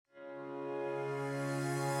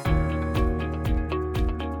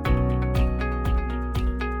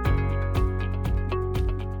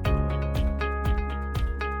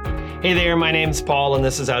Hey there, my name's Paul, and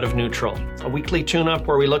this is Out of Neutral, a weekly tune-up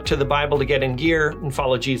where we look to the Bible to get in gear and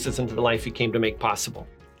follow Jesus into the life he came to make possible.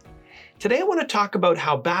 Today I want to talk about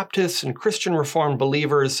how Baptists and Christian Reformed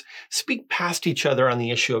believers speak past each other on the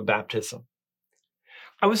issue of baptism.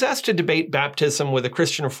 I was asked to debate baptism with a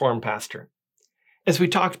Christian Reformed pastor. As we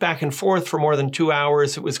talked back and forth for more than 2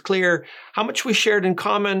 hours, it was clear how much we shared in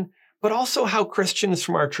common, but also how Christians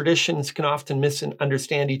from our traditions can often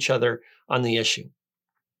misunderstand each other on the issue.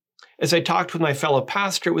 As I talked with my fellow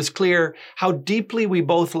pastor, it was clear how deeply we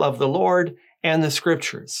both love the Lord and the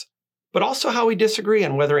Scriptures, but also how we disagree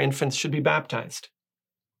on whether infants should be baptized.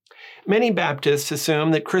 Many Baptists assume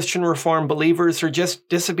that Christian Reformed believers are just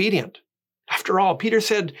disobedient. After all, Peter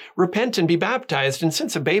said, "Repent and be baptized," and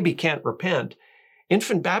since a baby can't repent,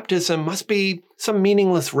 infant baptism must be some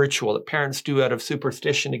meaningless ritual that parents do out of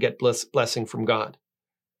superstition to get blessing from God.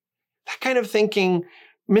 That kind of thinking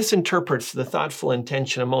misinterprets the thoughtful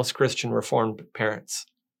intention of most Christian Reformed parents.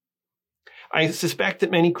 I suspect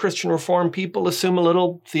that many Christian Reformed people assume a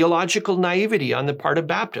little theological naivety on the part of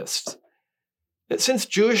Baptists. That since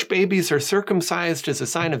Jewish babies are circumcised as a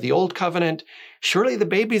sign of the Old Covenant, surely the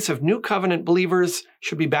babies of New Covenant believers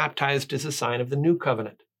should be baptized as a sign of the New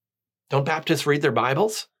Covenant. Don't Baptists read their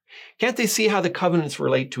Bibles? Can't they see how the covenants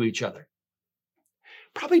relate to each other?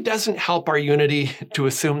 Probably doesn't help our unity to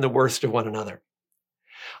assume the worst of one another.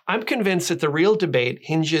 I'm convinced that the real debate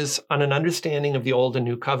hinges on an understanding of the Old and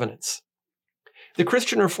New Covenants. The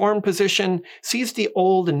Christian Reformed position sees the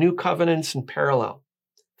Old and New Covenants in parallel.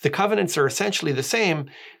 If the covenants are essentially the same,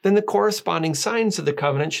 then the corresponding signs of the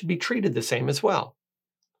covenant should be treated the same as well.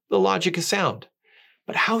 The logic is sound,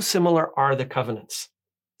 but how similar are the covenants?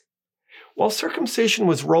 While circumcision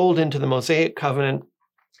was rolled into the Mosaic covenant,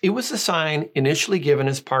 it was a sign initially given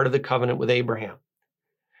as part of the covenant with Abraham.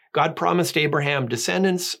 God promised Abraham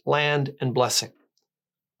descendants, land, and blessing.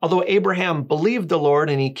 Although Abraham believed the Lord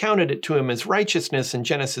and he counted it to him as righteousness in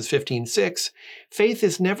Genesis 15:6, faith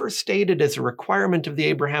is never stated as a requirement of the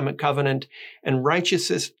Abrahamic covenant, and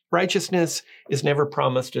righteousness is never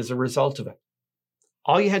promised as a result of it.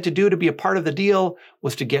 All you had to do to be a part of the deal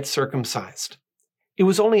was to get circumcised. It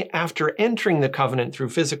was only after entering the covenant through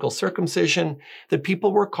physical circumcision that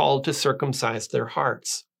people were called to circumcise their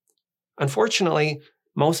hearts. Unfortunately,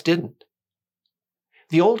 most didn't.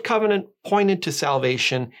 The Old Covenant pointed to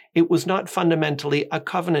salvation. It was not fundamentally a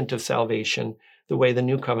covenant of salvation the way the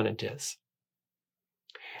New Covenant is.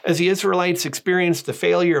 As the Israelites experienced the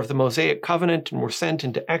failure of the Mosaic covenant and were sent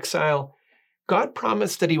into exile, God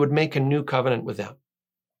promised that he would make a new covenant with them.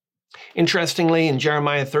 Interestingly, in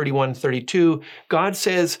Jeremiah 31:32, God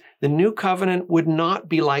says the new covenant would not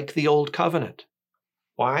be like the old covenant.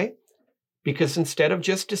 Why? Because instead of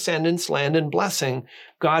just descendants, land, and blessing,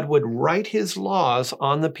 God would write his laws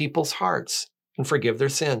on the people's hearts and forgive their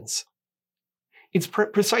sins. It's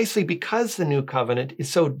precisely because the new covenant is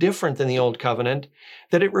so different than the old covenant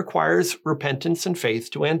that it requires repentance and faith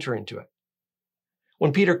to enter into it.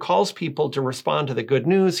 When Peter calls people to respond to the good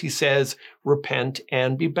news, he says, "Repent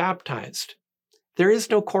and be baptized." There is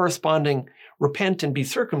no corresponding repent and be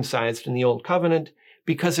circumcised in the old covenant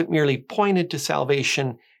because it merely pointed to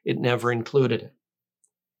salvation. It never included it.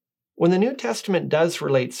 When the New Testament does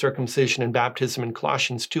relate circumcision and baptism in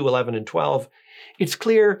Colossians 2:11 and 12, it's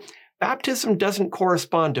clear baptism doesn't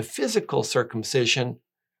correspond to physical circumcision,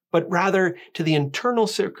 but rather to the internal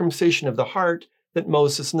circumcision of the heart that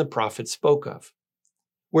Moses and the prophets spoke of.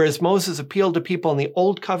 Whereas Moses appealed to people in the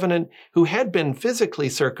Old Covenant who had been physically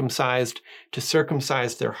circumcised to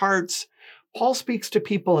circumcise their hearts, Paul speaks to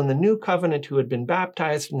people in the New Covenant who had been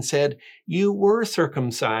baptized and said, "You were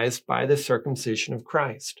circumcised by the circumcision of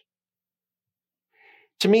Christ."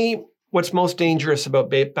 To me, what's most dangerous about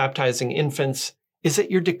baptizing infants is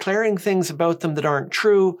that you're declaring things about them that aren't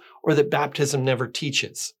true or that baptism never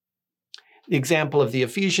teaches. The example of the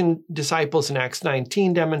Ephesian disciples in Acts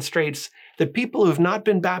 19 demonstrates that people who have not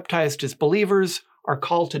been baptized as believers are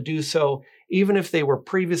called to do so, even if they were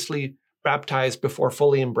previously baptized before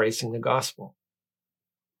fully embracing the gospel.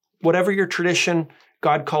 Whatever your tradition,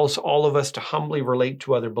 God calls all of us to humbly relate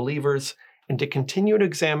to other believers and to continue to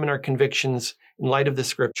examine our convictions in light of the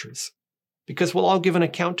Scriptures, because we'll all give an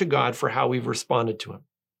account to God for how we've responded to him.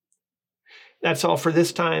 That's all for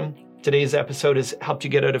this time. Today's episode has helped you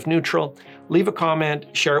get out of neutral. Leave a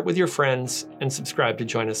comment, share it with your friends, and subscribe to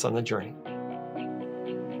join us on the journey.